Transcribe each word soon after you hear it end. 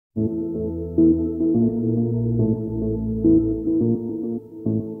Church.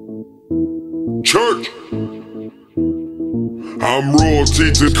 I'm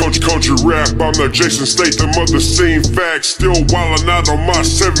royalty to country rap. I'm the Jason Statham of the scene. Facts still wildin' out on my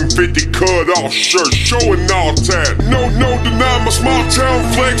 750 cut off shirt, showing all tat. No deny my small town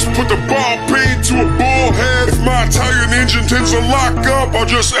flex. Put the ball peen to a bullhead. If my Italian engine tends to lock up, I'll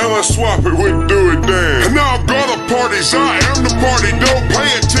just LS swap it with Do It Dan. And now I've got the parties. I am the party. Don't pay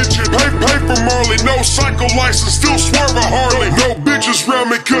attention. Pay for Marley. No cycle license. Still swerve a Harley. No bitches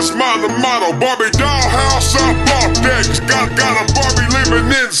round me, cause mine the motto. Barbie dollhouse. I bought that. Got a Barbie living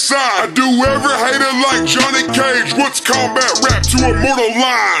inside. I do every hater like Johnny Cage. What's combat rap to immortal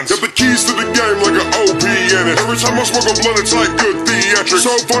lines? Got the keys to the game like an OP in it. Every time I smoke a blunt, it's like good theatrics.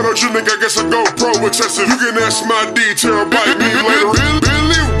 So photogenic, I guess I go pro excessive. You can ask my detail, bite me later.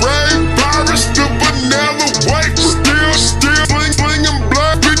 Billy Ray, virus, the vanilla wafer. Still slinging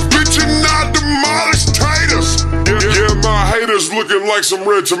blood, bitch, and I demolish taters. Yeah, my haters looking like some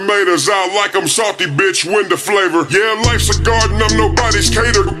red tomatoes. I like them salty, bitch, winter flavor. Yeah, life's a garden, I'm nobody's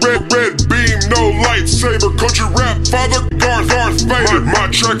cater. Red beam, no lightsaber. Country rap, father, Darth Vader. My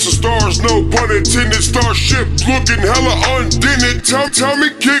tracks are stars, no pun intended. Starship looking hella undented. Tell me,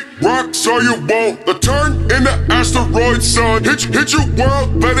 kick rocks all you want. The turn in the asteroid, son. Hit your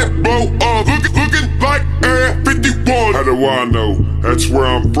world, let it blow up. Looking like Air 51. How do I know? That's where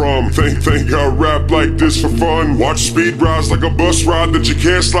I'm from. Think I rap like this for fun. Watch speed rise like a bus ride that you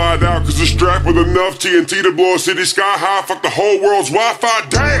can't slide out, cause it's strapped with enough TNT to blow a city sky high. Fuck the whole world's Wi-Fi.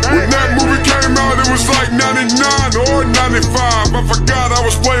 Damn. When that movie came out, it was like 99 or 95. I forgot I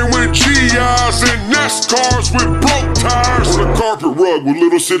was playing with GIs and NASCARs with broke tires. On a carpet rug with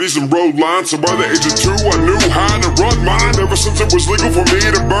little cities and road lines. So by the age of 2, I knew how to run mine. Ever since it was legal for me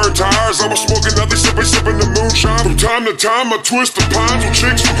to burn tires, I was smoking nothing, sipping the moonshine. From time to time, I twist the pines with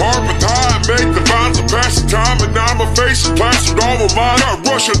chicks from Harvard High. I make the vines of passing time, and now my face is plastered all of mine. I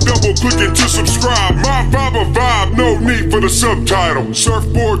rush a double clicking to subscribe. My vibe, no need for the subtitle.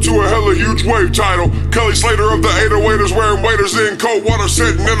 Surfboard to a hella huge wave title. Kelly Slater of the 808ers wearing waders in cold water,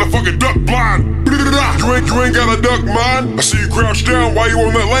 sitting in the fucking duck blind. You ain't got a duck mine. I see you crouched down while you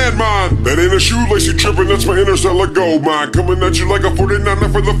on that landmine. That ain't a shoelace you tripping, that's my interstellar gold mine. Coming at you like a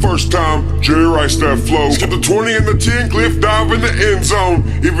 49er for the first time. Jerry Rice that flow. Skip the 20 and the 10, cliff dive in the end zone.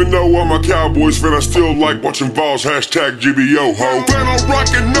 Even though I'm a Cowboys fan, I still like watching Vols. Hashtag GBO ho. Plan on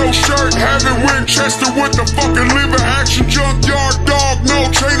rocking no shirt, having Winchester with the fucking liver action. Junkyard dog, no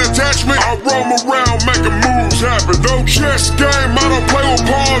chain attachment. I roam around making moves happen. No chess game, I don't play with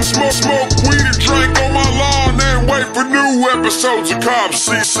pawns. Smoke weed and drink on my lawn and wait for new episodes of Cops.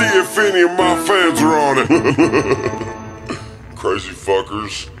 See if any of my fans are on it. Crazy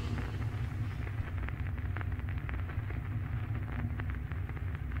fuckers.